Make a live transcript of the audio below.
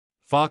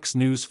Fox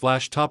News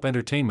Flash top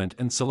entertainment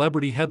and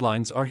celebrity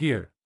headlines are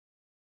here.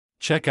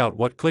 Check out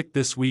what clicked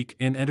this week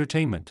in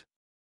entertainment.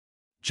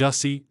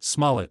 Jussie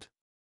Smollett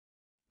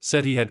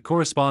said he had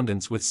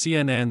correspondence with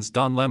CNN's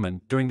Don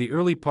Lemon during the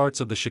early parts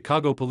of the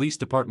Chicago Police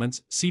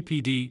Department's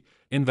CPD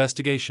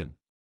investigation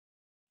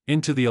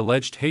into the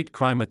alleged hate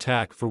crime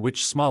attack for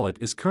which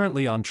Smollett is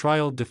currently on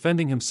trial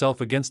defending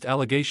himself against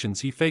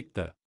allegations he faked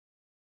the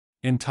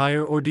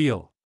entire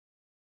ordeal.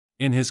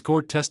 In his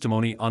court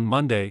testimony on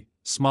Monday,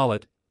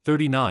 Smollett,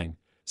 39,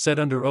 said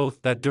under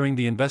oath that during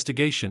the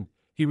investigation,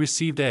 he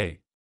received a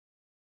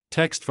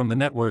text from the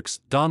network's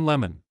Don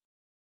Lemon,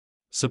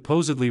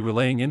 supposedly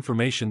relaying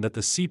information that the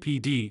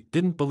CPD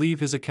didn't believe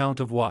his account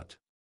of what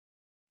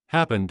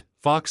happened.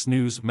 Fox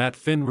News' Matt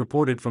Finn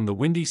reported from the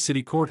Windy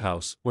City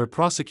Courthouse, where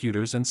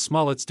prosecutors and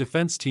Smollett's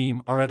defense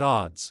team are at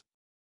odds.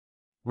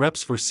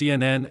 Reps for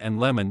CNN and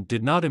Lemon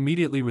did not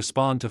immediately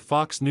respond to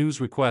Fox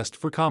News' request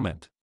for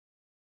comment.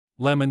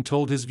 Lemon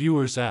told his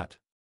viewers at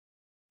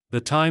the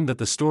time that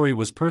the story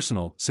was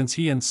personal since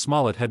he and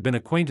Smollett had been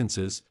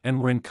acquaintances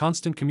and were in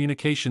constant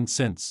communication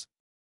since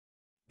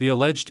the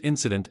alleged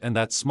incident, and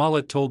that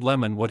Smollett told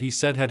Lemon what he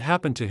said had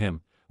happened to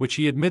him, which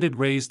he admitted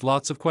raised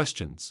lots of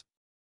questions.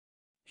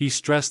 He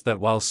stressed that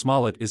while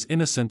Smollett is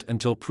innocent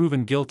until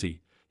proven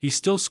guilty, he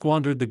still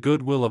squandered the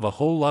goodwill of a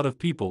whole lot of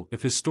people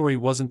if his story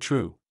wasn't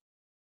true.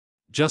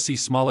 Jussie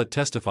Smollett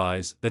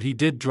testifies that he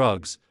did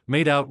drugs,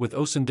 made out with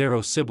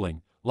Osendero's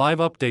sibling, live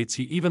updates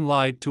he even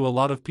lied to a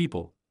lot of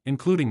people,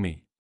 including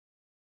me.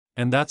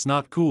 And that's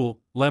not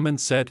cool, Lemon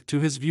said to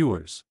his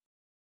viewers.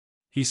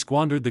 He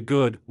squandered the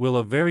goodwill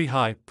of very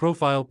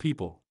high-profile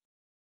people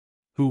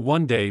who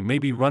one day may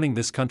be running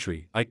this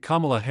country, like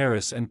Kamala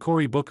Harris and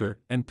Cory Booker,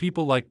 and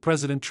people like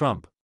President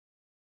Trump.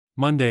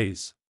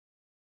 Monday's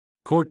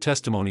court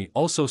testimony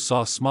also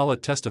saw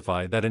Smollett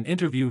testify that an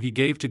interview he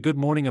gave to Good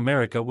Morning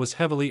America was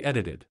heavily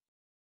edited.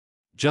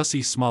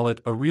 Jussie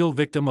Smollett, a real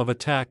victim of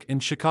attack in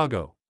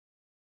Chicago.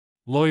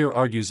 Lawyer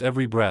argues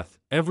every breath,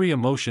 every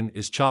emotion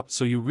is chopped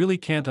so you really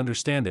can't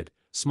understand it,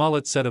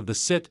 Smollett said of the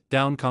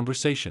sit-down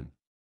conversation.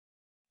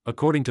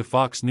 According to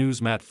Fox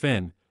News' Matt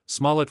Finn,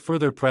 Smollett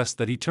further pressed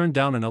that he turned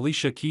down an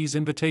Alicia Keys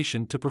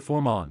invitation to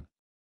perform on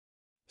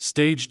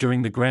stage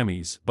during the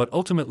Grammys, but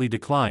ultimately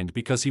declined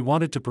because he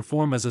wanted to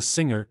perform as a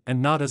singer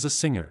and not as a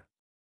singer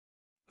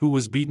who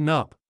was beaten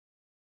up.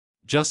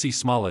 Jussie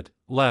Smollett,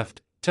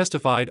 left,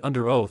 testified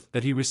under oath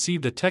that he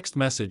received a text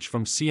message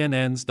from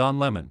CNN's Don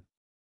Lemon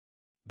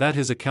that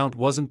his account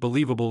wasn't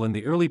believable in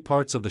the early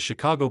parts of the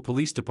Chicago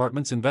Police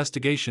Department's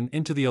investigation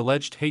into the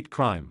alleged hate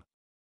crime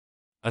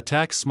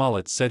attack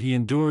Smollett said he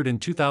endured in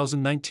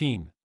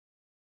 2019.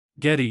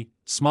 Getty,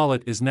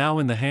 Smollett is now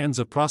in the hands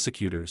of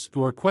prosecutors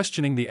who are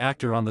questioning the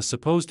actor on the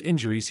supposed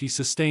injuries he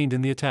sustained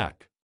in the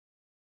attack.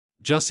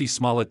 Jussie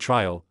Smollett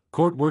trial,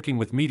 court working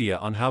with media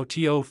on how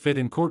TO fit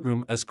in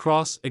courtroom as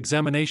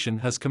cross-examination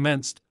has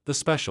commenced, the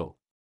special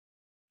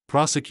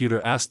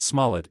prosecutor asked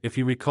Smollett if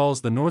he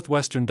recalls the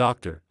Northwestern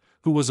doctor,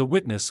 who was a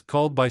witness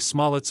called by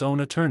Smollett's own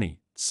attorney,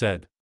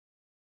 said.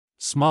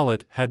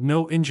 Smollett had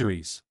no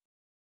injuries.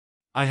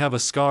 I have a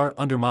scar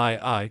under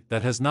my eye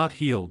that has not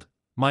healed.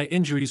 My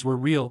injuries were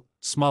real,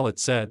 Smollett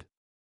said.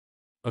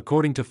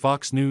 According to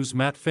Fox News'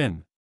 Matt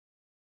Finn,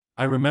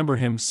 I remember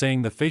him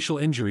saying the facial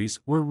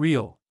injuries were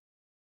real.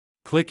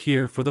 Click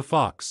here for the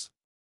Fox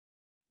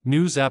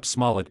News app.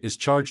 Smollett is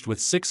charged with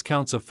 6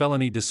 counts of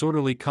felony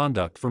disorderly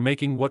conduct for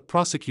making what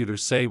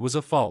prosecutors say was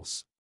a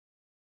false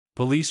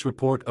police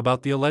report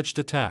about the alleged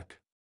attack.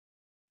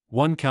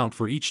 1 count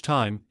for each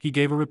time he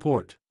gave a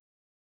report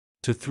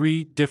to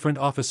 3 different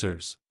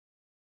officers.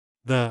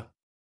 The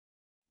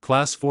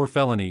Class 4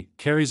 felony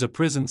carries a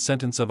prison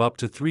sentence of up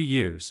to 3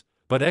 years,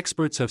 but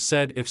experts have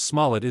said if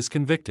Smollett is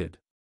convicted,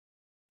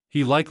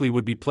 he likely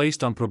would be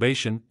placed on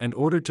probation and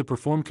ordered to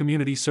perform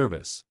community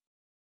service.